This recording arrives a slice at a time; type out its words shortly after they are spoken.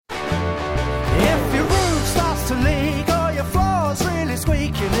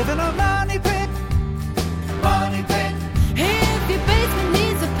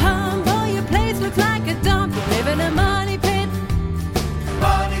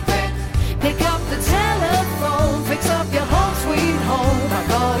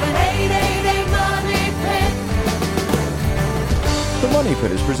Money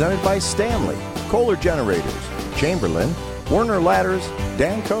Pit is presented by Stanley, Kohler Generators, Chamberlain, Werner Ladders,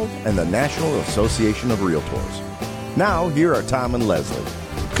 Danco, and the National Association of Realtors. Now, here are Tom and Leslie.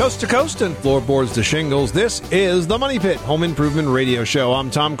 Coast to coast and floorboards to shingles, this is the Money Pit Home Improvement Radio Show.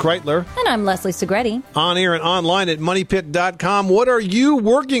 I'm Tom Kreitler. And I'm Leslie Segretti. On air and online at moneypit.com. What are you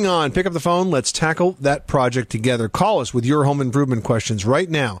working on? Pick up the phone. Let's tackle that project together. Call us with your home improvement questions right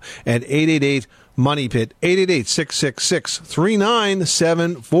now at 888-MONEYPIT,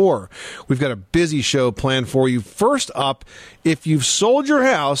 888-666-3974. We've got a busy show planned for you. First up, if you've sold your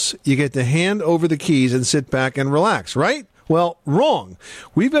house, you get to hand over the keys and sit back and relax, right? Well, wrong.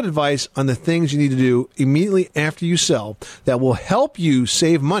 We've got advice on the things you need to do immediately after you sell that will help you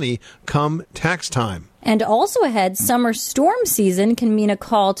save money come tax time. And also ahead, summer storm season can mean a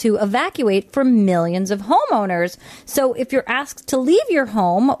call to evacuate for millions of homeowners. So if you're asked to leave your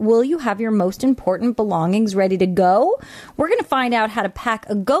home, will you have your most important belongings ready to go? We're going to find out how to pack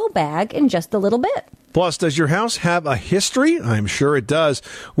a go bag in just a little bit. Plus, does your house have a history? I'm sure it does.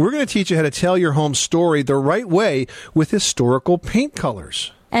 We're going to teach you how to tell your home story the right way with historical paint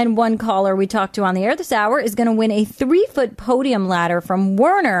colors. And one caller we talked to on the air this hour is going to win a 3-foot podium ladder from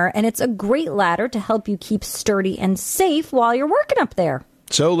Werner, and it's a great ladder to help you keep sturdy and safe while you're working up there.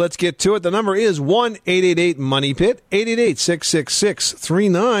 So let's get to it. The number is 1-888-MONEYPIT,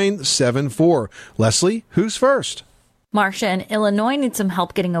 888-666-3974. Leslie, who's first? Marcia in Illinois needs some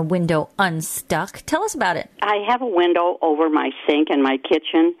help getting a window unstuck. Tell us about it. I have a window over my sink in my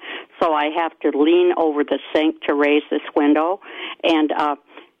kitchen, so I have to lean over the sink to raise this window. And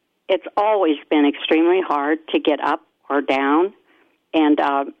it's always been extremely hard to get up or down. And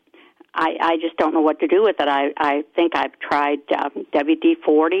I just don't know what to do with it. I think I've tried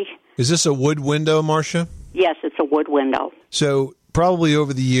WD-40. Is this a wood window, Marcia? Yes, it's a wood window. So probably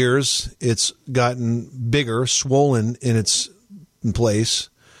over the years, it's gotten bigger, swollen in its place,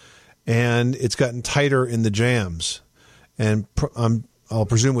 and it's gotten tighter in the jambs. And I'll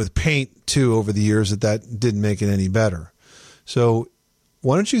presume with paint, too, over the years that didn't make it any better. So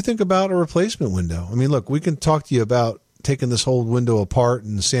why don't you think about a replacement window? I mean, look, we can talk to you about taking this whole window apart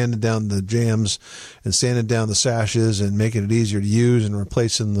and sanding down the jambs and sanding down the sashes and making it easier to use and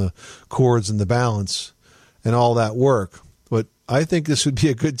replacing the cords and the balance and all that work. But I think this would be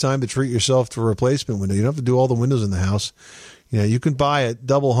a good time to treat yourself to a replacement window. You don't have to do all the windows in the house. You know, you can buy a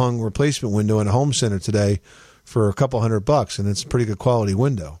double hung replacement window in a home center today for a couple $100, and it's a pretty good quality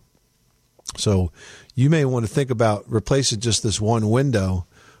window. So you may want to think about replacing just this one window,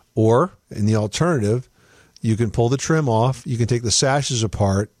 or in the alternative, you can pull the trim off, you can take the sashes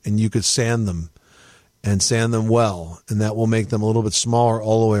apart, and you could sand them and sand them well, and that will make them a little bit smaller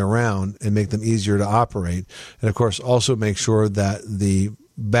all the way around and make them easier to operate. And, of course, also make sure that the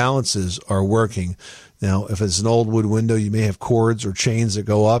balances are working. Now, if it's an old wood window, you may have cords or chains that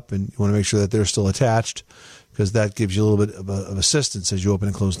go up, and you want to make sure that they're still attached because that gives you a little bit of assistance as you open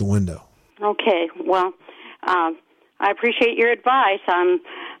and close the window. Okay. Well, I appreciate your advice.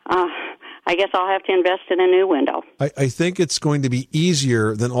 I guess I'll have to invest in a new window. I think it's going to be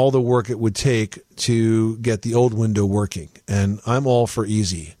easier than all the work it would take to get the old window working. And I'm all for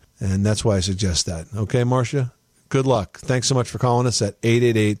easy. And that's why I suggest that. Okay, Marcia? Good luck. Thanks so much for calling us at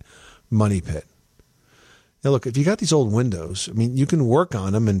 888-MONEYPIT. Now, look, if you got these old windows, I mean, you can work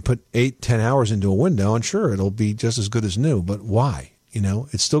on them and put 8-10 hours into a window, and sure, it'll be just as good as new. But why? You know,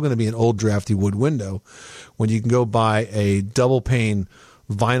 it's still going to be an old drafty wood window when you can go buy a double pane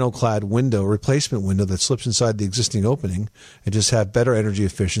vinyl-clad window, replacement window that slips inside the existing opening and just have better energy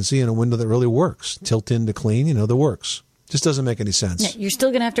efficiency and a window that really works. Tilt in to clean, you know, that works. Just doesn't make any sense. Yeah, you're still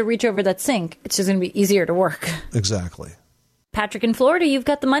going to have to reach over that sink. It's just going to be easier to work. Exactly. Patrick in Florida, you've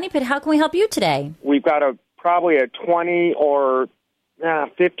got the Money Pit. How can we help you today? We've got probably a 20 or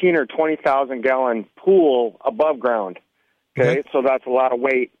 15 or 20,000 gallon pool above ground. Okay, so that's a lot of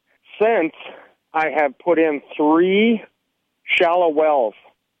weight. Since I have put in 3 shallow wells,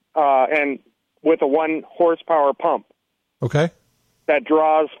 and with a 1 horsepower pump. Okay. That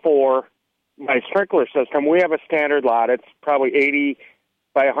draws for my sprinkler system. We have a standard lot. It's probably 80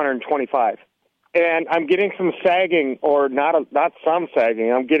 by 125. And I'm getting some sagging, or not some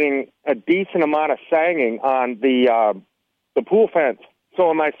sagging. I'm getting a decent amount of sagging on the pool fence. So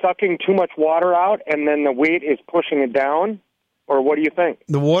am I sucking too much water out and then the weight is pushing it down? Or what do you think?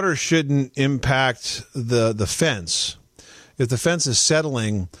 The water shouldn't impact the fence. If the fence is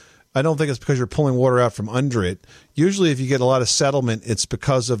settling, I don't think it's because you're pulling water out from under it. Usually if you get a lot of settlement, it's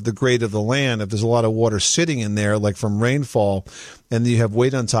because of the grade of the land. If there's a lot of water sitting in there, like from rainfall, and you have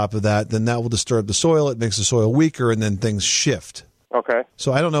weight on top of that, then that will disturb the soil. It makes the soil weaker, and then things shift. Okay.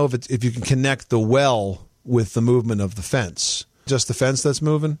 So I don't know if you can connect the well with the movement of the fence. Just the fence that's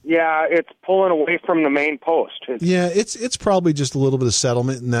moving? Yeah, it's pulling away from the main post. It's probably just a little bit of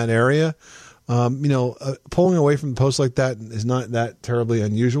settlement in that area. Pulling away from the post like that is not that terribly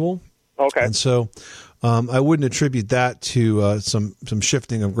unusual. Okay. And so I wouldn't attribute that to some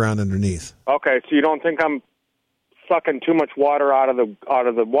shifting of ground underneath. Okay, so you don't think I'm sucking too much water out of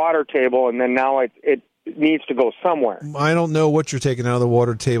the water table, and then now it needs to go somewhere? I don't know what you're taking out of the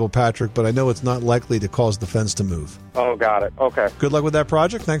water table, Patrick, but I know it's not likely to cause the fence to move. Oh, got it. Okay. Good luck with that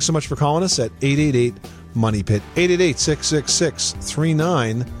project. Thanks so much for calling us at 888-MONEY-PIT,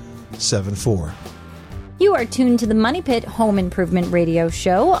 888-666-3974. You are tuned to the Money Pit Home Improvement Radio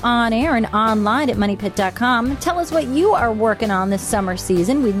Show on air and online at moneypit.com. Tell us what you are working on this summer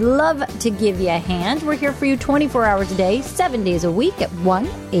season. We'd love to give you a hand. We're here for you 24 hours a day, 7 days a week at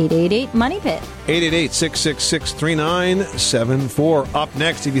 1-888-MONEY-PIT. 888-666-3974. Up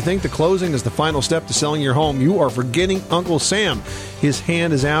next, if you think the closing is the final step to selling your home, you are forgetting Uncle Sam. His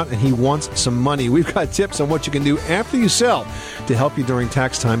hand is out and he wants some money. We've got tips on what you can do after you sell to help you during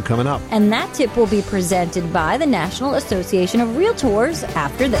tax time coming up. And that tip will be presented by the National Association of Realtors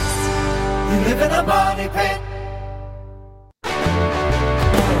after this. You live in a money pit.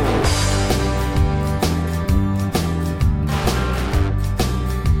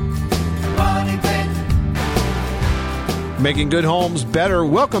 Making good homes better.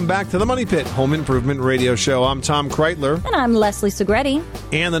 Welcome back to the Money Pit Home Improvement Radio Show. I'm Tom Kreitler. And I'm Leslie Segretti.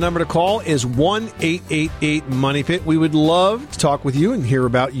 And the number to call is 1-888-MONEY-PIT. We would love to talk with you and hear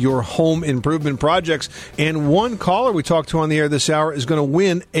about your home improvement projects. And one caller we talked to on the air this hour is going to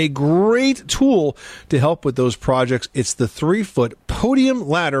win a great tool to help with those projects. It's the 3-foot podium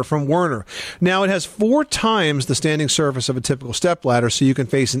ladder from Werner. Now, it has 4 times the standing surface of a typical step ladder, so you can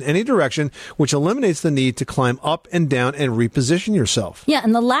face in any direction, which eliminates the need to climb up and down and reposition yourself. Yeah,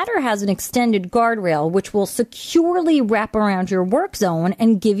 and the ladder has an extended guardrail, which will securely wrap around your work zone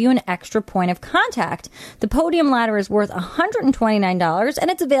and give you an extra point of contact. The podium ladder is worth $129, and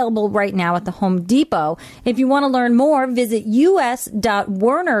it's available right now at the Home Depot. If you want to learn more, visit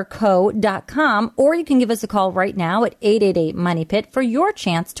us.wernerco.com, or you can give us a call right now at 888-MONEY-PIT for your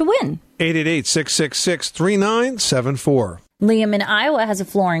chance to win. 888-666-3974. Liam in Iowa has a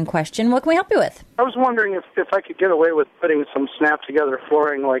flooring question. What can we help you with? I was wondering if I could get away with putting some snap-together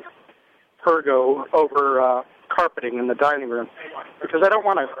flooring like Pergo over carpeting in the dining room, because I don't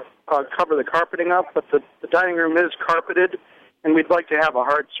want to cover the carpeting up, but the dining room is carpeted, and we'd like to have a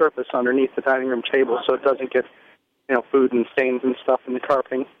hard surface underneath the dining room table so it doesn't get food and stains and stuff in the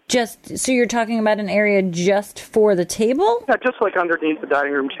carpeting. Just so you're talking about an area just for the table? Yeah, just like underneath the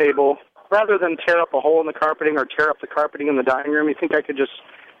dining room table. Rather than tear up a hole in the carpeting or tear up the carpeting in the dining room, you think I could just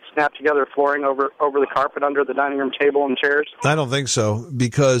snap together flooring over the carpet under the dining room table and chairs? I don't think so,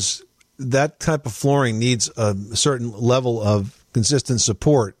 because that type of flooring needs a certain level of consistent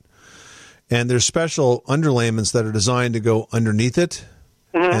support. And there's special underlayments that are designed to go underneath it.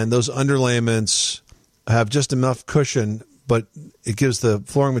 Mm-hmm. And those underlayments have just enough cushion, but it gives the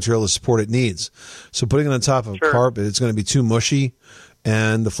flooring material the support it needs. So putting it on top of carpet, it's going to be too mushy,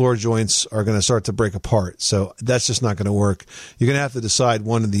 and the floor joints are going to start to break apart. So that's just not going to work. You're going to have to decide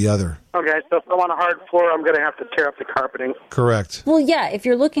one or the other. Okay, so if I want a hard floor, I'm going to have to tear up the carpeting. Correct. Well, yeah, if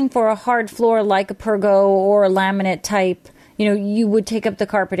you're looking for a hard floor like a Pergo or a laminate type, you would take up the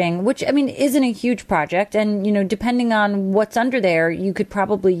carpeting, which, isn't a huge project. And, depending on what's under there, you could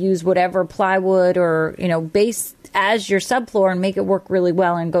probably use whatever plywood or, base as your subfloor and make it work really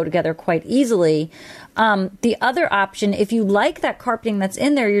well and go together quite easily. The other option, if you like that carpeting that's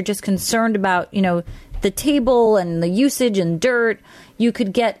in there, you're just concerned about, the table and the usage and dirt, you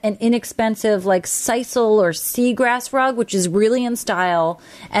could get an inexpensive like sisal or seagrass rug, which is really in style,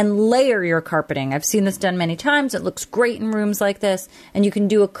 and layer your carpeting. I've seen this done many times. It looks great in rooms like this, and you can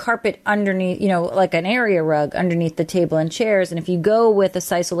do a carpet underneath, like an area rug underneath the table and chairs. And if you go with a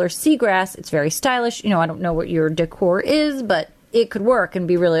sisal or seagrass, it's very stylish. I don't know what your decor is, but it could work and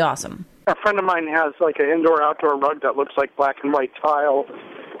be really awesome. A friend of mine has like an indoor-outdoor rug that looks like black and white tile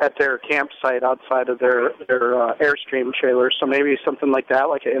at their campsite outside of their Airstream trailer. So maybe something like that,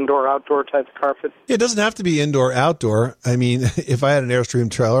 like an indoor-outdoor type of carpet. It doesn't have to be indoor-outdoor. If I had an Airstream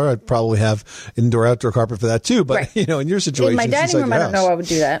trailer, I'd probably have indoor-outdoor carpet for that too. But, right. In your situation, in my dining room, I don't know I would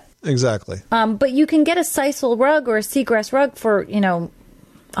do that. Exactly. But you can get a sisal rug or a seagrass rug for, $100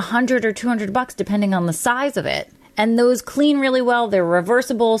 or $200, depending on the size of it. And those clean really well. They're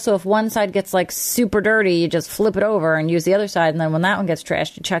reversible, so if one side gets super dirty, you just flip it over and use the other side, and then when that one gets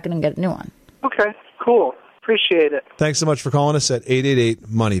trashed, you check it and get a new one. Okay, cool. Appreciate it. Thanks so much for calling us at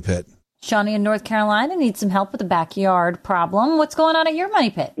 888-MONEY-PIT. Shawnee in North Carolina needs some help with a backyard problem. What's going on at your money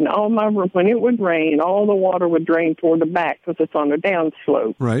pit? And when it would rain, all the water would drain toward the back because it's on the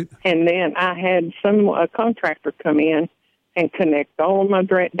downslope. Right. And then I had a contractor come in and connect all of my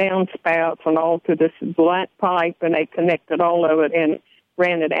downspouts and all to this black pipe, and they connected all of it and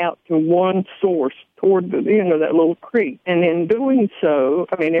ran it out to one source toward that little creek. And in doing so,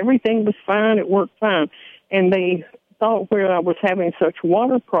 everything was fine. It worked fine. And they thought where I was having such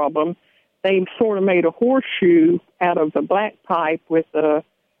water problem, they sort of made a horseshoe out of the black pipe with the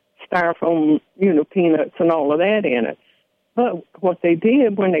styrofoam, peanuts and all of that in it. But what they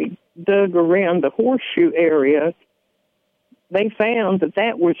did when they dug around the horseshoe area, they found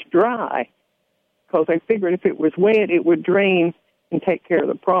that was dry because they figured if it was wet, it would drain and take care of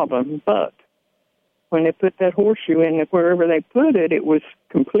the problem. But when they put that horseshoe in, wherever they put it, it was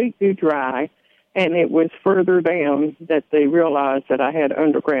completely dry. And it was further down that they realized that I had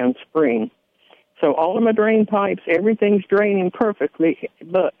underground spring. So all of my drain pipes, everything's draining perfectly,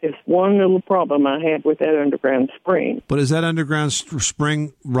 but it's one little problem I had with that underground spring. But is that underground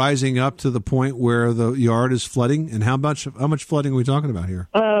spring rising up to the point where the yard is flooding? And how much flooding are we talking about here?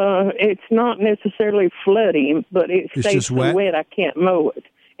 It's not necessarily flooding, but it stays so wet I can't mow it.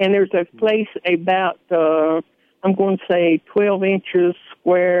 And there's a place about, I'm going to say 12 inches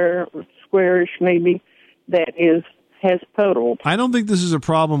squarish maybe, that has puddled. I don't think this is a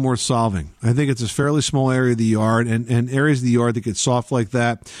problem worth solving. I think it's a fairly small area of the yard, and areas of the yard that get soft like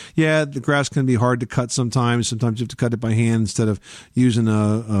that. Yeah, the grass can be hard to cut sometimes. Sometimes you have to cut it by hand instead of using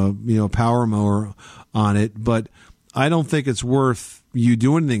a power mower on it. But I don't think it's worth you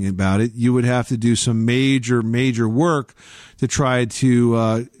doing anything about it. You would have to do some major work to try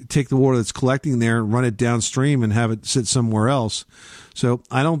to take the water that's collecting there and run it downstream and have it sit somewhere else. So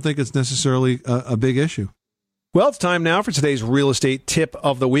I don't think it's necessarily a big issue. Well, it's time now for today's real estate tip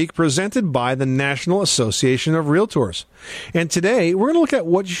of the week, presented by the National Association of Realtors. And today we're going to look at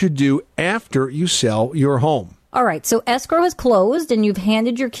what you should do after you sell your home. All right, so escrow has closed and you've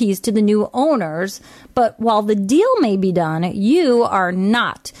handed your keys to the new owners, but while the deal may be done, you are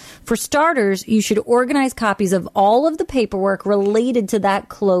not. For starters, you should organize copies of all of the paperwork related to that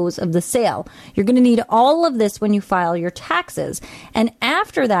close of the sale. You're going to need all of this when you file your taxes. And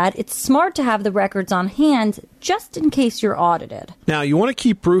after that, it's smart to have the records on hand just in case you're audited. Now, you want to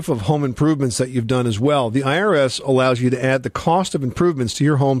keep proof of home improvements that you've done as well. The IRS allows you to add the cost of improvements to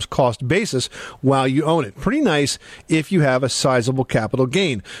your home's cost basis while you own it. Pretty nice if you have a sizable capital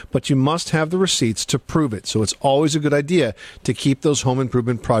gain, but you must have the receipts to prove it. So it's always a good idea to keep those home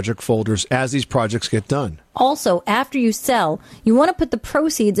improvement project folders as these projects get done. Also, after you sell, you want to put the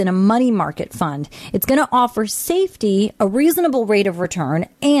proceeds in a money market fund. It's going to offer safety, a reasonable rate of return,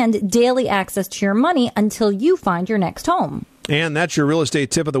 and daily access to your money until you find your next home. And that's your real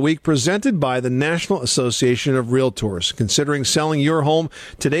estate tip of the week, presented by the National Association of Realtors. Considering selling your home,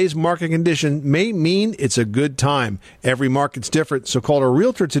 today's market condition may mean it's a good time. Every market's different, so call a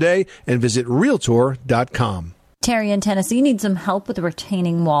realtor today and visit Realtor.com. Terry in Tennessee needs some help with a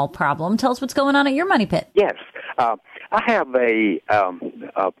retaining wall problem. Tell us what's going on at your money pit. Yes. I have a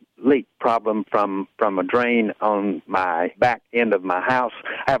leak problem from a drain on my back end of my house.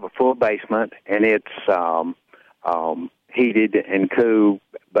 I have a full basement, and it's heated and cool,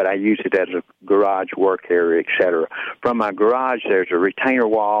 but I use it as a garage work area, etc. From my garage, there's a retainer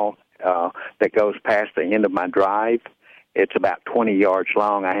wall that goes past the end of my drive. It's about 20 yards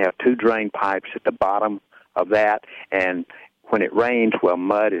long. I have two drain pipes at the bottom of that, and when it rains,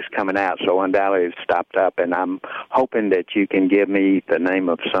 mud is coming out, so undoubtedly it's stopped up, and I'm hoping that you can give me the name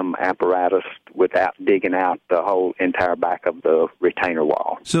of some apparatus without digging out the whole entire back of the retainer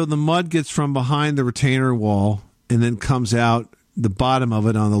wall. So the mud gets from behind the retainer wall and then comes out the bottom of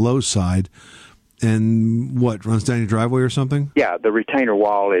it on the low side, and runs down your driveway or something? Yeah, the retainer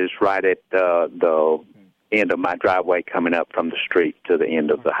wall is right at the end of my driveway coming up from the street to the end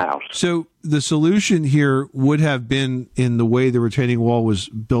of the house. So the solution here would have been in the way the retaining wall was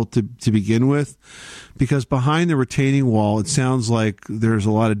built to begin with, because behind the retaining wall, it sounds like there's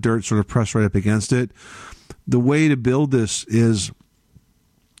a lot of dirt sort of pressed right up against it. The way to build this is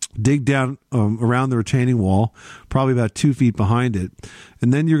dig down around the retaining wall, probably about 2 feet behind it,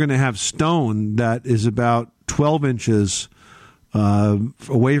 and then you're going to have stone that is about 12 inches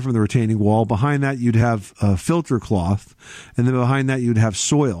away from the retaining wall. Behind that, you'd have a filter cloth, and then behind that, you'd have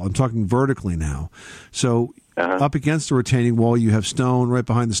soil. I'm talking vertically now. So up against the retaining wall, you have stone. Right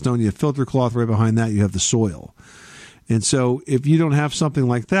behind the stone, you have filter cloth. Right behind that, you have the soil. And so if you don't have something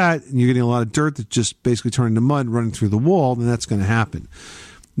like that, and you're getting a lot of dirt that's just basically turning to mud running through the wall, then that's going to happen.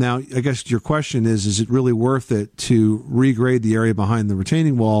 Now, I guess your question is it really worth it to regrade the area behind the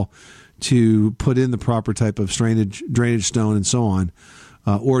retaining wall to put in the proper type of drainage stone and so on.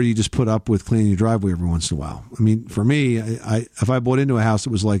 Or you just put up with cleaning your driveway every once in a while. I mean, for me, if I bought into a house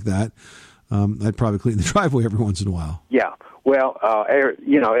that was like that, I'd probably clean the driveway every once in a while. Yeah. Well,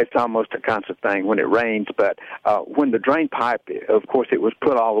 it's almost a constant thing when it rains. But when the drain pipe, of course, it was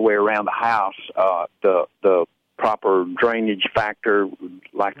put all the way around the house. The proper drainage factor,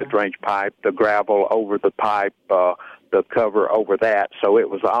 like the drainage pipe, the gravel over the pipe, the cover over that. So it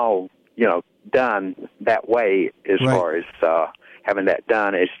was all, done that way as far as having that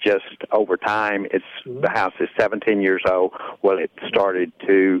done. It's just over time. The house is 17 years old. Well, it started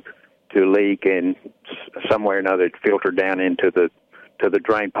to leak, and somewhere or another it filtered down into the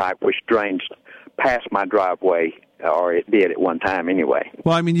drain pipe, which drains past my driveway, or it did at one time anyway.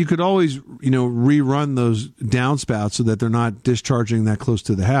 Well, I mean, you could always, rerun those downspouts so that they're not discharging that close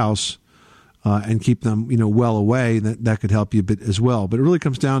to the house, and keep them, well away. That could help you a bit as well. But it really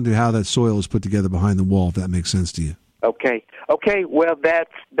comes down to how that soil is put together behind the wall, if that makes sense to you. Okay. Well, that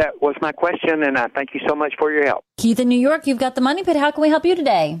was my question, and I thank you so much for your help. Keith in New York, you've got the Money Pit. How can we help you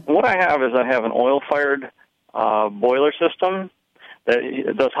today? What I have is an oil-fired boiler system that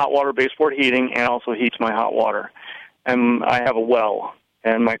does hot water baseboard heating and also heats my hot water. And I have a well.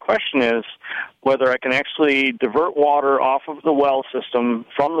 And my question is whether I can actually divert water off of the well system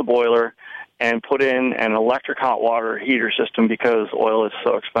from the boiler and put in an electric hot water heater system because oil is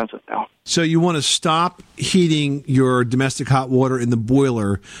so expensive now. So you want to stop heating your domestic hot water in the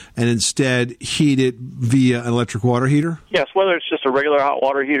boiler and instead heat it via an electric water heater? Yes, whether it's just a regular hot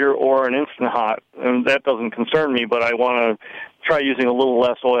water heater or an instant hot, and that doesn't concern me, but I want to try using a little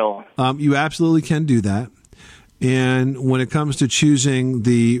less oil. You absolutely can do that. And when it comes to choosing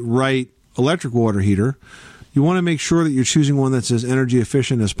the right electric water heater, you want to make sure that you're choosing one that's as energy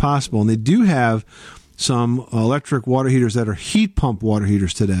efficient as possible. And they do have some electric water heaters that are heat pump water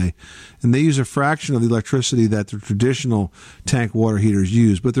heaters today. And they use a fraction of the electricity that the traditional tank water heaters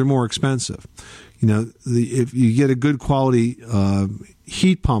use, but they're more expensive. If you get a good quality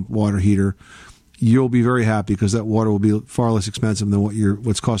heat pump water heater, you'll be very happy because that water will be far less expensive than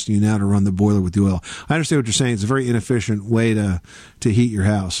what's costing you now to run the boiler with the oil. I understand what you're saying. It's a very inefficient way to heat your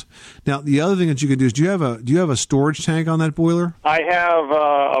house. Now, the other thing that you can do is, do you have a storage tank on that boiler? I have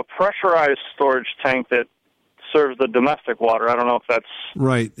a pressurized storage tank that serves the domestic water. I don't know if that's...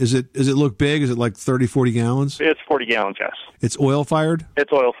 Right. Does it look big? Is it like 30, 40 gallons? It's 40 gallons, yes. It's oil-fired?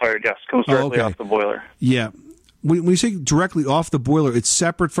 It's oil-fired, yes. Comes directly off the boiler. Yeah. When you say directly off the boiler, it's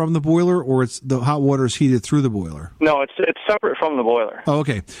separate from the boiler, or it's the hot water is heated through the boiler? No, it's separate from the boiler. Oh,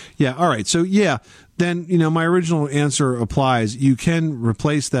 okay. Yeah, all right. So, then, my original answer applies. You can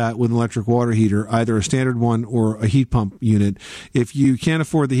replace that with an electric water heater, either a standard one or a heat pump unit. If you can't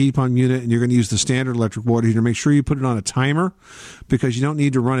afford the heat pump unit and you're going to use the standard electric water heater, make sure you put it on a timer because you don't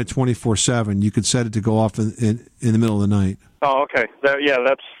need to run it 24/7. You could set it to go off in the middle of the night. Oh, okay. Yeah,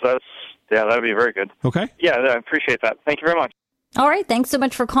 that would be very good. Okay. Yeah, I appreciate that. Thank you very much. All right, thanks so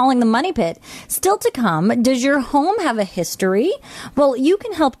much for calling the Money Pit. Still to come, does your home have a history? Well, you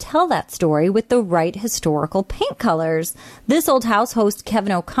can help tell that story with the right historical paint colors. This Old House host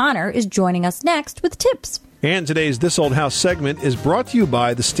Kevin O'Connor is joining us next with tips. And today's This Old House segment is brought to you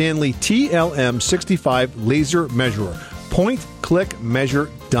by the Stanley TLM65 Laser Measurer. Point, click, measure,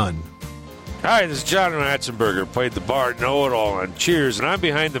 done. Hi, this is John Ratzenberger, played the bar know-it-all on Cheers, and I'm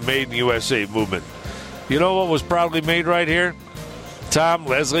behind the Made in USA movement. You know what was proudly made right here? Tom,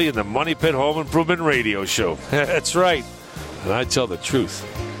 Leslie, and the Money Pit Home Improvement Radio Show. That's right, and I tell the truth.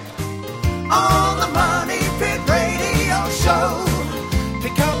 On the Money Pit Radio Show,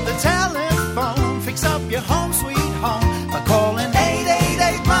 pick up the telephone, fix up your home sweet home by calling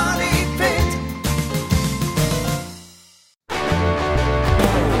 888-MONEY-PIT.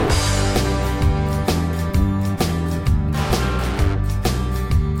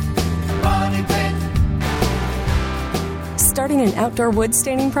 Starting an outdoor wood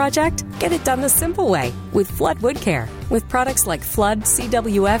staining project? Get it done the simple way with Flood Wood Care. With products like Flood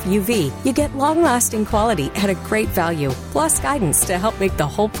CWF UV, you get long-lasting quality at a great value, plus guidance to help make the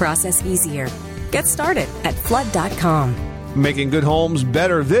whole process easier. Get started at flood.com. Making good homes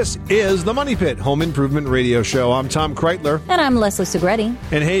better. This is the Money Pit Home Improvement Radio Show. I'm Tom Kreitler. And I'm Leslie Segretti.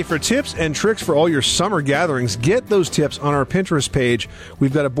 And hey, for tips and tricks for all your summer gatherings, get those tips on our Pinterest page.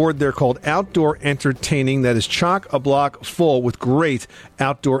 We've got a board there called Outdoor Entertaining that is chock-a-block full with great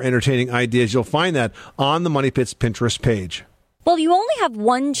outdoor entertaining ideas. You'll find that on the Money Pit's Pinterest page. Well, you only have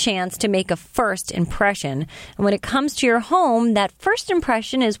one chance to make a first impression. And when it comes to your home, that first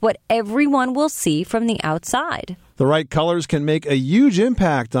impression is what everyone will see from the outside. The right colors can make a huge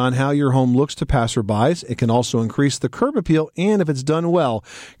impact on how your home looks to passerbys. It can also increase the curb appeal, and if it's done well,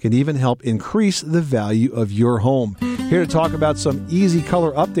 can even help increase the value of your home. Here to talk about some easy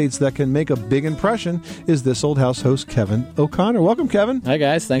color updates that can make a big impression is This Old House host Kevin O'Connor. Welcome, Kevin. Hi,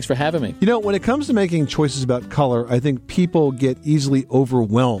 guys. Thanks for having me. You know, when it comes to making choices about color, I think people get easily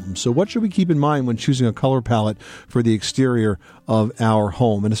overwhelmed. So what should we keep in mind when choosing a color palette for the exterior of our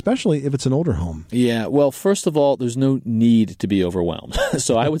home, and especially if it's an older home? Yeah, well, first of all, there's no need to be overwhelmed.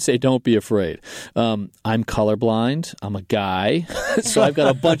 So I would say don't be afraid. I'm colorblind. I'm a guy. So I've got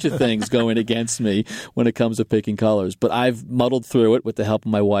a bunch of things going against me when it comes to picking colors. But I've muddled through it with the help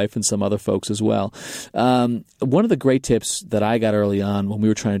of my wife and some other folks as well. One of the great tips that I got early on when we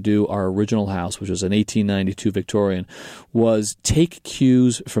were trying to do our original house, which was an 1892 Victorian, was take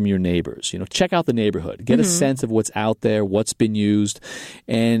cues from your neighbors. You know, check out the neighborhood. Get a sense of what's out there, what's been used.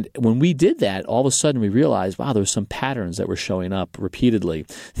 And when we did that, all of a sudden we realized, wow, there's some patterns that were showing up repeatedly,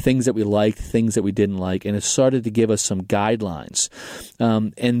 things that we liked, things that we didn't like, and it started to give us some guidelines.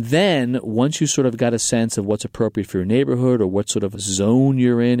 And then once you sort of got a sense of what's appropriate for your neighborhood or what sort of zone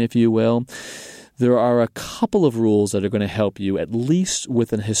you're in, if you will, there are a couple of rules that are going to help you, at least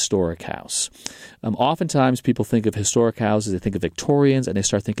with an historic house. Oftentimes people think of historic houses, they think of Victorians, and they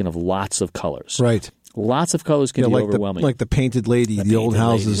start thinking of lots of colors. Right. Lots of colors can be like overwhelming. Like the Painted Lady, the old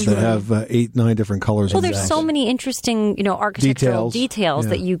houses that have 8, 9 different colors. Well, there's so many interesting, architectural details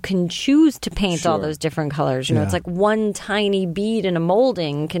that you can choose to paint all those different colors. It's like one tiny bead in a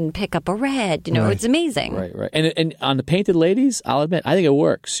molding can pick up a red. It's amazing. Right. And on the Painted Ladies, I'll admit, I think it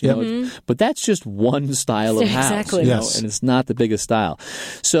works. But that's just one style of house. Exactly. And it's not the biggest style.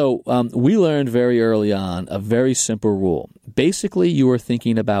 So we learned very early on a very simple rule. Basically, you are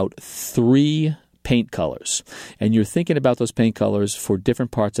thinking about 3 paint colors, and you're thinking about those paint colors for different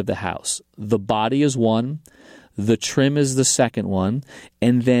parts of the house. The body is one, the trim is the second one,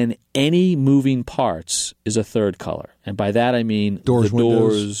 and then any moving parts is a third color. And by that I mean doors,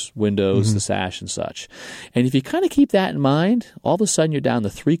 windows, the sash and such. And if you kind of keep that in mind, all of a sudden you're down to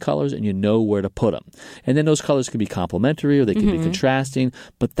 3 colors and you know where to put them. And then those colors can be complementary or they can be contrasting,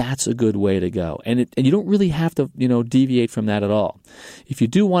 but that's a good way to go. And you don't really have to, deviate from that at all. If you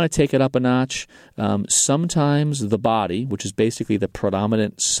do want to take it up a notch, sometimes the body, which is basically the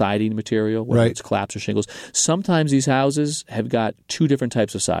predominant siding material, whether it's claps or shingles, sometimes these houses have got 2 different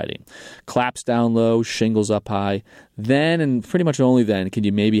types of siding. Claps down low, shingles up high. Then, and pretty much only then, can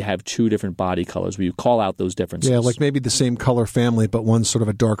you maybe have 2 different body colors where you call out those differences. Yeah, like maybe the same color family, but one's sort of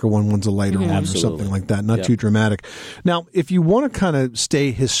a darker one, one's a lighter one, or something like that. Not too dramatic. Now, if you want to kind of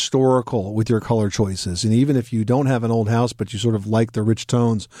stay historical with your color choices, and even if you don't have an old house, but you sort of like the rich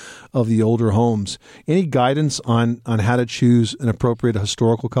tones of the older homes, any guidance on how to choose an appropriate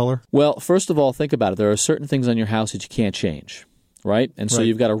historical color? Well, first of all, think about it. There are certain things on your house that you can't change. Right? And so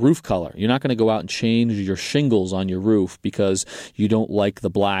you've got a roof color. You're not going to go out and change your shingles on your roof because you don't like the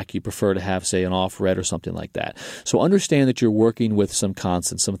black. You prefer to have, say, an off red or something like that. So understand that you're working with some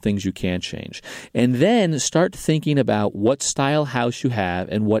constants, some things you can change. And then start thinking about what style house you have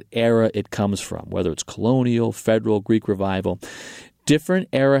and what era it comes from, whether it's colonial, federal, Greek revival. Different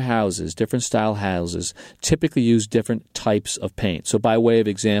era houses, different style houses typically use different types of paint. So by way of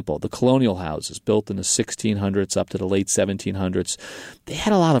example, the colonial houses built in the 1600s up to the late 1700s, they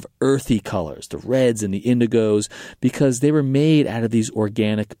had a lot of earthy colors, the reds and the indigos, because they were made out of these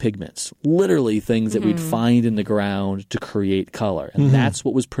organic pigments, literally things that we'd find in the ground to create color. And that's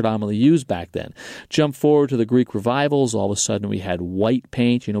what was predominantly used back then. Jump forward to the Greek revivals, all of a sudden we had white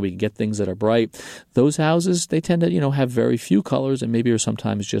paint. We can get things that are bright. Those houses, they tend to, have very few colors and maybe are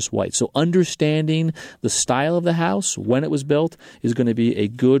sometimes just white. So understanding the style of the house, when it was built, is going to be a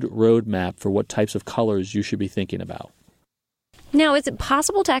good roadmap for what types of colors you should be thinking about. Now, is it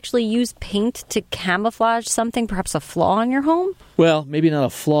possible to actually use paint to camouflage something, perhaps a flaw in your home? Well, maybe not a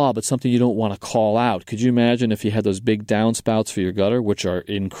flaw, but something you don't want to call out. Could you imagine if you had those big downspouts for your gutter, which are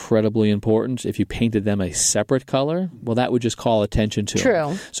incredibly important, if you painted them a separate color? Well, that would just call attention to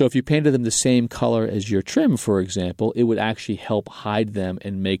them. So if you painted them the same color as your trim, for example, it would actually help hide them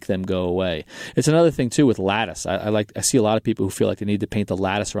and make them go away. It's another thing, too, with lattice. I see a lot of people who feel like they need to paint the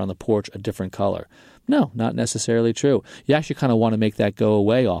lattice around the porch a different color. No, not necessarily true. You actually kind of want to make that go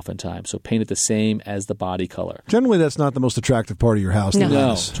away oftentimes, so paint it the same as the body color. Generally, that's not the most attractive part of your house.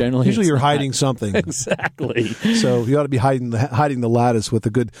 No, generally usually you're hiding something. Exactly. So you ought to be hiding the lattice with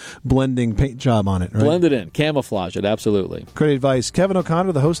a good blending paint job on it, right? Blend it in. Camouflage it, absolutely. Great advice. Kevin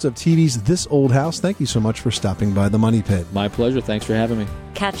O'Connor, the host of TV's This Old House, thank you so much for stopping by the Money Pit. My pleasure. Thanks for having me.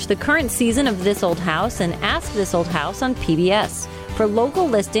 Catch the current season of This Old House and Ask This Old House on PBS. For local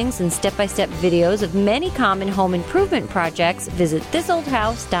listings and step-by-step videos of many common home improvement projects, visit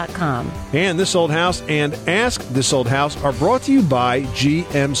thisoldhouse.com. And This Old House and Ask This Old House are brought to you by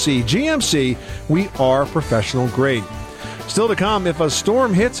GMC. GMC, we are professional grade. Still to come, if a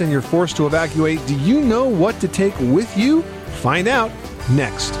storm hits and you're forced to evacuate, do you know what to take with you? Find out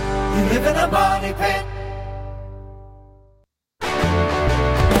next. You live in a money pit.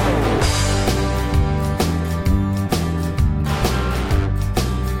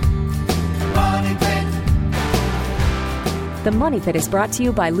 The Money Pit is brought to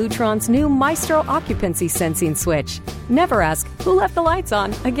you by Lutron's new Maestro occupancy sensing switch. Never ask, who left the lights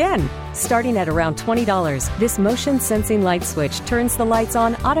on again? Starting at around $20, this motion sensing light switch turns the lights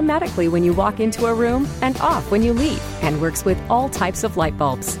on automatically when you walk into a room and off when you leave, and works with all types of light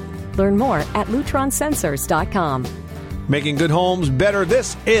bulbs. Learn more at lutronsensors.com. Making good homes better.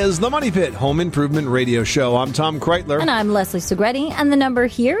 This is the Money Pit Home Improvement Radio Show. I'm Tom Kreitler. And I'm Leslie Segretti, and the number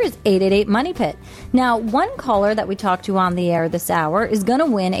here is 888-MONEY-PIT. Now, one caller that we talked to on the air this hour is going to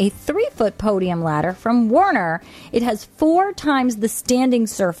win a 3-foot podium ladder from Werner. It has 4 times the standing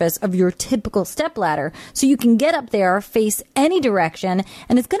surface of your typical step ladder, so you can get up there, face any direction,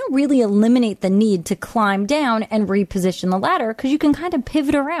 and it's going to really eliminate the need to climb down and reposition the ladder because you can kind of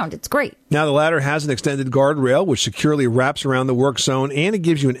pivot around. It's great. Now, the ladder has an extended guardrail, which securely wraps around the work zone, and it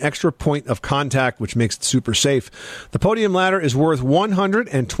gives you an extra point of contact, which makes it super safe. The podium ladder is worth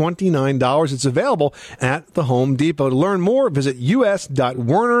 $129. It's available at the Home Depot. To learn more, visit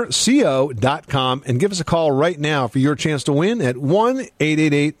us.wernerco.com and give us a call right now for your chance to win at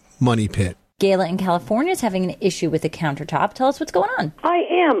 1-888-MONEY-PIT. Gayla in California is having an issue with the countertop. Tell us what's going on. I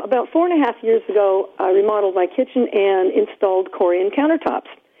am. About 4.5 years ago, I remodeled my kitchen and installed Corian countertops.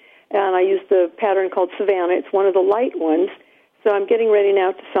 And I used the pattern called Savannah. It's one of the light ones. So I'm getting ready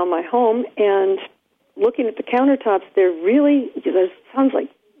now to sell my home. And looking at the countertops, there sounds like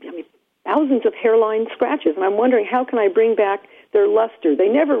thousands of hairline scratches. And I'm wondering, how can I bring back their luster? They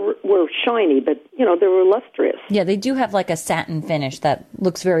never were shiny, but, they were lustrous. Yeah, they do have like a satin finish that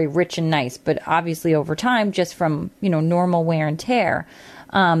looks very rich and nice. But obviously over time, just from, normal wear and tear,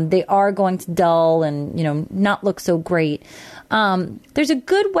 they are going to dull and, not look so great. There's a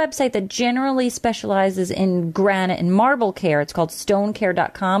good website that generally specializes in granite and marble care. It's called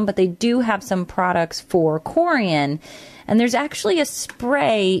stonecare.com, but they do have some products for Corian. And there's actually a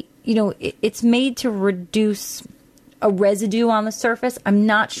spray, it's made to reduce a residue on the surface. I'm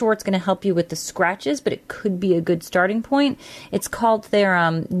not sure it's going to help you with the scratches, but it could be a good starting point. It's called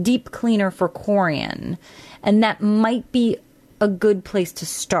their Deep Cleaner for Corian. And that might be a good place to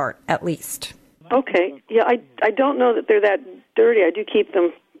start, at least. Okay. Yeah, I don't know that they're that dirty. I do keep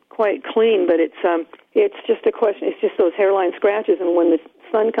them quite clean, but it's just a question. It's just those hairline scratches, and when the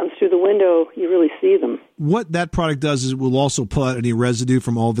sun comes through the window, you really see them. What that product does is it will also pull out any residue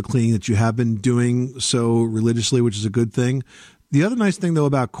from all the cleaning that you have been doing so religiously, which is a good thing. The other nice thing, though,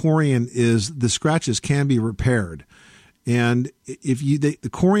 about Corian is the scratches can be repaired. And if the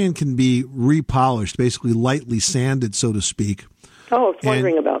Corian can be repolished, basically lightly sanded, so to speak. Oh, I was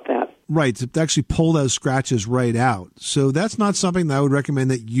wondering about that. Right, to actually pull those scratches right out. So that's not something that I would recommend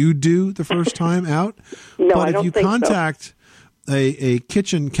that you do the first time out. No, but I don't if you think contact a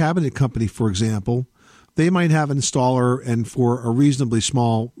kitchen cabinet company, for example, they might have an installer, and for a reasonably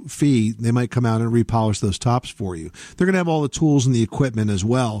small fee, they might come out and repolish those tops for you. They're going to have all the tools and the equipment as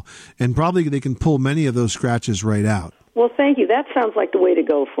well, and probably they can pull many of those scratches right out. Well, thank you. That sounds like the way to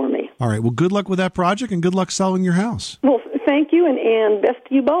go for me. All right. Well, good luck with that project, and good luck selling your house. Well, thank you, and best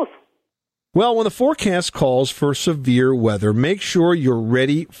to you both. Well, when the forecast calls for severe weather, make sure you're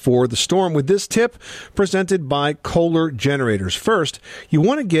ready for the storm with this tip presented by Kohler Generators. First, you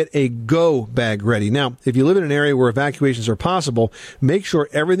want to get a go bag ready. Now, if you live in an area where evacuations are possible, make sure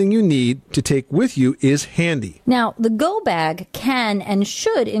everything you need to take with you is handy. Now, the go bag can and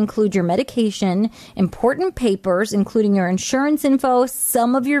should include your medication, important papers, including your insurance info,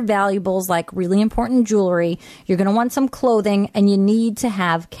 some of your valuables like really important jewelry. You're going to want some clothing, and you need to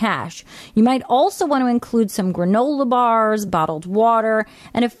have cash. You might also want to include some granola bars, bottled water,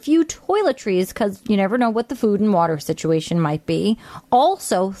 and a few toiletries because you never know what the food and water situation might be.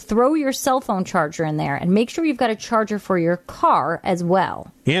 Also, throw your cell phone charger in there and make sure you've got a charger for your car as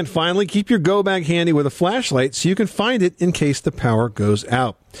well. And finally, keep your go bag handy with a flashlight so you can find it in case the power goes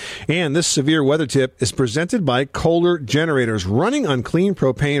out. And this severe weather tip is presented by Kohler Generators. Running on clean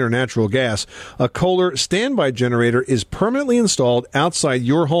propane or natural gas, a Kohler standby generator is permanently installed outside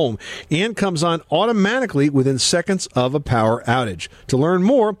your home and comes on automatically within seconds of a power outage. To learn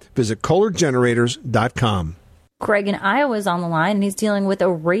more, visit KohlerGenerators.com. Craig in Iowa is on the line, and he's dealing with a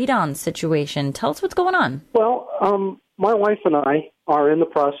radon situation. Tell us what's going on. Well, my wife and I are in the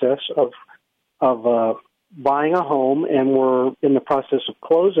process of buying a home, and we're in the process of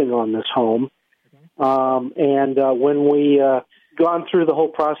closing on this home. When we gone through the whole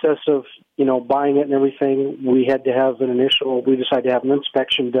process of, buying it and everything, we decided to have an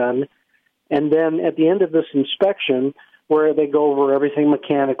inspection done. And then at the end of this inspection, where they go over everything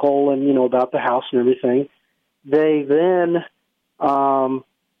mechanical and, about the house and everything, they then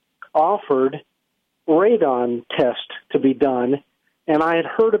offered radon test to be done. And I had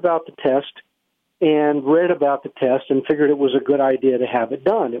heard about the test and read about the test and figured it was a good idea to have it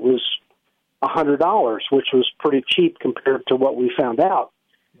done. It was $100, which was pretty cheap compared to what we found out.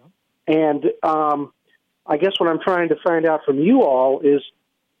 And I guess what I'm trying to find out from you all is,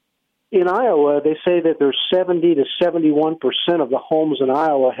 in Iowa, they say that there's 70 to 71% of the homes in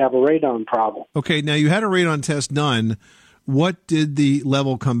Iowa have a radon problem. Okay, now you had a radon test done. What did the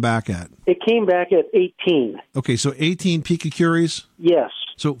level come back at? It came back at 18. Okay, so 18 picocuries? Yes.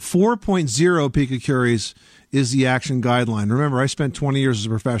 So 4.0 picocuries is the action guideline. Remember, I spent 20 years as a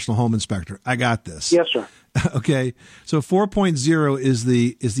professional home inspector. I got this. Yes, sir. Okay, so 4.0 is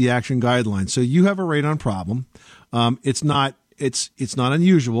the action guideline. So you have a radon problem. It's not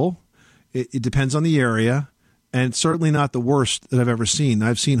unusual. It depends on the area, and it's certainly not the worst that I've ever seen.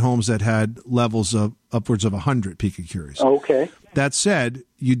 I've seen homes that had levels of upwards of 100 picocuries. Okay. That said,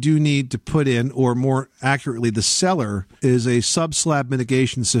 you do need to put in, or more accurately, the seller is a sub-slab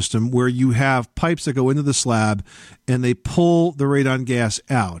mitigation system where you have pipes that go into the slab and they pull the radon gas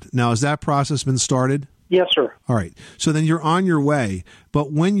out. Now, has that process been started? Yes, sir. All right. So then you're on your way.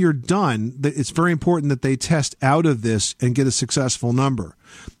 But when you're done, it's very important that they test out of this and get a successful number.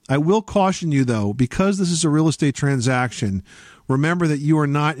 I will caution you, though, because this is a real estate transaction, remember that you are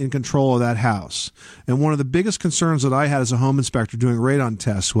not in control of that house. And one of the biggest concerns that I had as a home inspector doing radon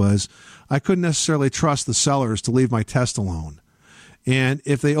tests was I couldn't necessarily trust the sellers to leave my test alone. And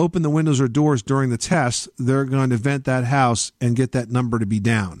if they open the windows or doors during the test, they're going to vent that house and get that number to be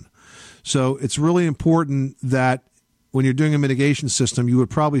down. So it's really important that when you're doing a mitigation system, you would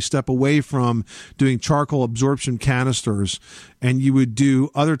probably step away from doing charcoal absorption canisters, and you would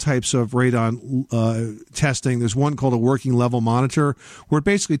do other types of radon testing. There's one called a working level monitor, where it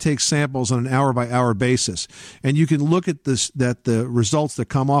basically takes samples on an hour-by-hour basis. And you can look at the results that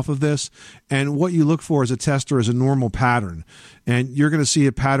come off of this, and what you look for as a tester is a normal pattern. And you're going to see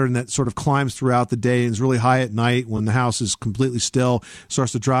a pattern that sort of climbs throughout the day and is really high at night when the house is completely still,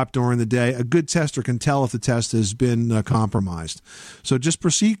 starts to drop during the day. A good tester can tell if the test has been compromised. So just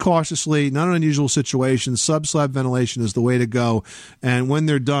proceed cautiously, not an unusual situation. Sub-slab ventilation is the way to go. And when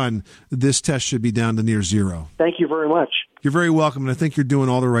they're done, this test should be down to near zero. Thank you very much. You're very welcome, and I think you're doing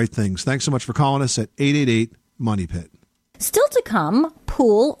all the right things. Thanks so much for calling us at 888-MONEY-PIT. Still to come,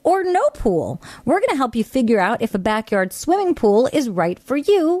 pool or no pool. We're going to help you figure out if a backyard swimming pool is right for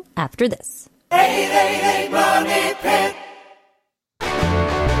you after this. 888 Money Pit.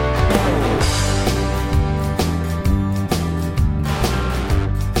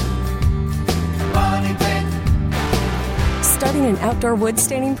 Starting an outdoor wood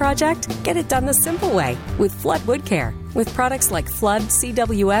staining project? Get it done the simple way with Flood Wood Care. With products like Flood,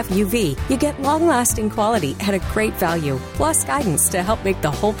 CWF, UV, you get long-lasting quality at a great value, plus guidance to help make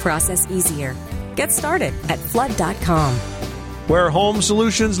the whole process easier. Get started at flood.com. Where home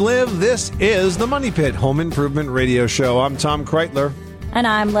solutions live, this is the Money Pit Home Improvement Radio Show. I'm Tom Kreitler. And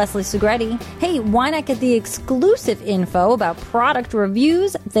I'm Leslie Segretti. Hey, why not get the exclusive info about product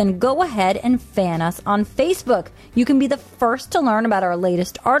reviews? Then go ahead and fan us on Facebook. You can be the first to learn about our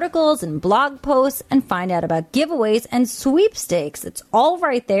latest articles and blog posts and find out about giveaways and sweepstakes. It's all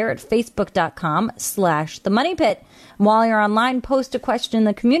right there at facebook.com/themoneypit. While you're online, post a question in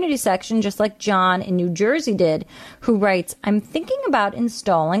the community section, just like John in New Jersey did, who writes, I'm thinking about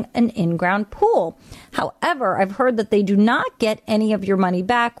installing an in-ground pool. However, I've heard that they do not get any of your money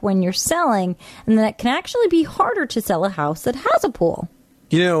back when you're selling, and that it can actually be harder to sell a house that has a pool.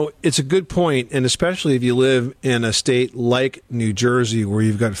 You know, it's a good point, and especially if you live in a state like New Jersey where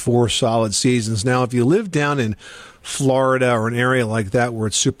you've got 4 solid seasons. Now, if you live down in Florida or an area like that where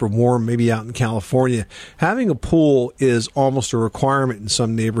it's super warm, maybe out in California, having a pool is almost a requirement in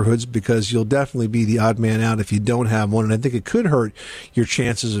some neighborhoods because you'll definitely be the odd man out if you don't have one, and I think it could hurt your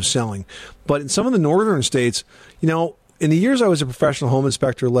chances of selling. But in some of the northern states, you know, in the years I was a professional home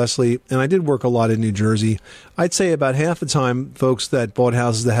inspector, Leslie, and I did work a lot in New Jersey, I'd say about half the time folks that bought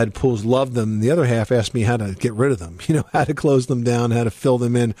houses that had pools loved them. The other half asked me how to get rid of them, you know, how to close them down, how to fill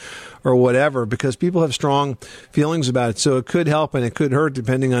them in or whatever, because people have strong feelings about it. So it could help and it could hurt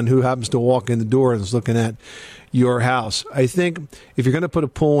depending on who happens to walk in the door and is looking at your house. I think if you're going to put a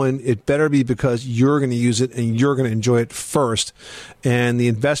pool in, it better be because you're going to use it and you're going to enjoy it first. And the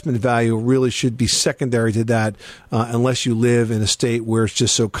investment value really should be secondary to that, unless you live in a state where it's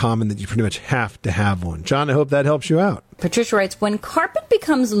just so common that you pretty much have to have one. John, I hope that helps you out. Patricia writes, when carpet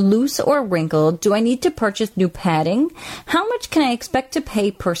becomes loose or wrinkled, do I need to purchase new padding? How much can I expect to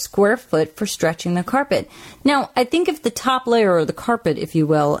pay per square foot for stretching the carpet? Now, I think if the top layer, or the carpet, if you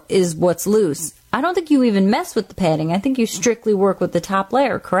will, is what's loose, I don't think you even mess with the padding. I think you strictly work with the top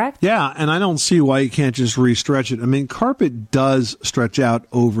layer, correct? Yeah, and I don't see why you can't just re-stretch it. I mean, carpet does stretch out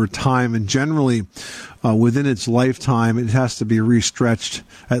over time, and generally within its lifetime, it has to be re-stretched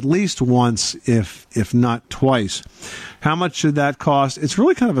at least once, if not twice. How much should that cost? It's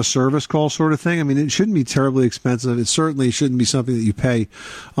really kind of a service call sort of thing. I mean, it shouldn't be terribly expensive. It certainly shouldn't be something that you pay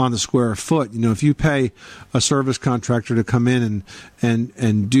on the square foot. You know, if you pay a service contractor to come in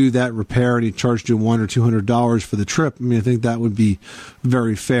and do that repair, and he charged you $100 or $200 for the trip, I mean, I think that would be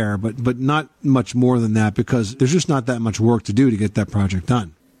very fair, but not much more than that, because there's just not that much work to do to get that project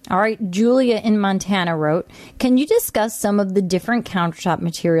done. All right, Julia in Montana wrote, can you discuss some of the different countertop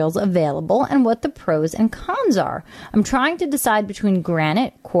materials available and what the pros and cons are? I'm trying to decide between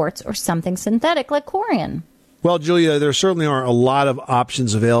granite, quartz, or something synthetic like Corian. Well, Julia, there certainly are a lot of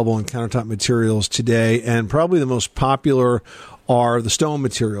options available in countertop materials today, and probably the most popular are the stone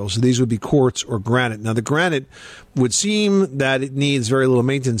materials. These would be quartz or granite. Now, the granite would seem that it needs very little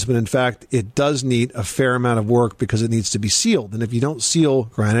maintenance, but in fact, it does need a fair amount of work because it needs to be sealed. And if you don't seal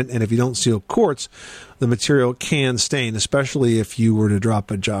granite and if you don't seal quartz, the material can stain, especially if you were to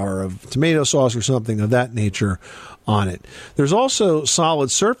drop a jar of tomato sauce or something of that nature on it. There's also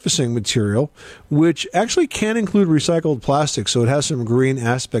solid surfacing material, which actually can include recycled plastic, so it has some green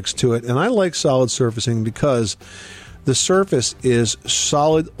aspects to it. And I like solid surfacing because the surface is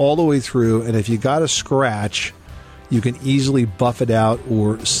solid all the way through, and if you got a scratch, you can easily buff it out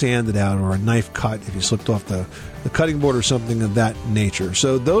or sand it out, or a knife cut if you slipped off the cutting board or something of that nature.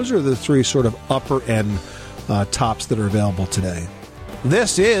 So those are the three sort of upper end tops that are available today.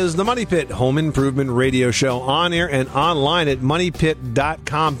 This is the Money Pit Home Improvement Radio Show, on air and online at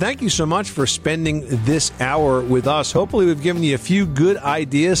MoneyPit.com. Thank you so much for spending this hour with us. Hopefully we've given you a few good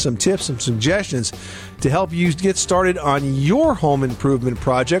ideas, some tips, some suggestions to help you get started on your home improvement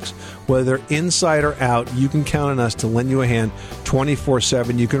projects, whether inside or out. You can count on us to lend you a hand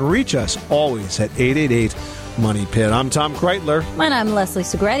 24/7. You can reach us always at 888-MONEY PIT. I'm Tom Kreitler. And I'm Leslie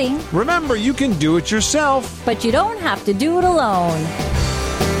Segretti. Remember, you can do it yourself, but you don't have to do it alone.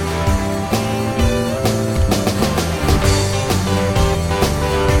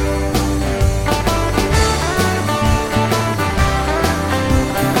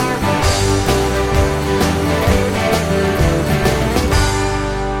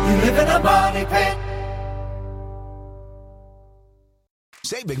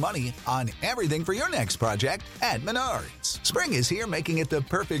 Save big money on everything for your next project at Menards. Spring is here, making it the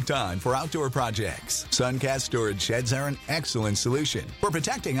perfect time for outdoor projects. Suncast storage sheds are an excellent solution for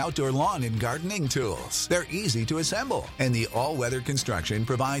protecting outdoor lawn and gardening tools. They're easy to assemble, and the all-weather construction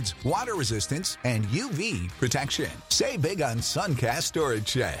provides water resistance and UV protection. Save big on Suncast storage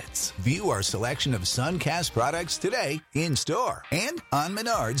sheds. View our selection of Suncast products today in store and on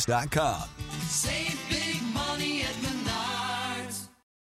Menards.com. Save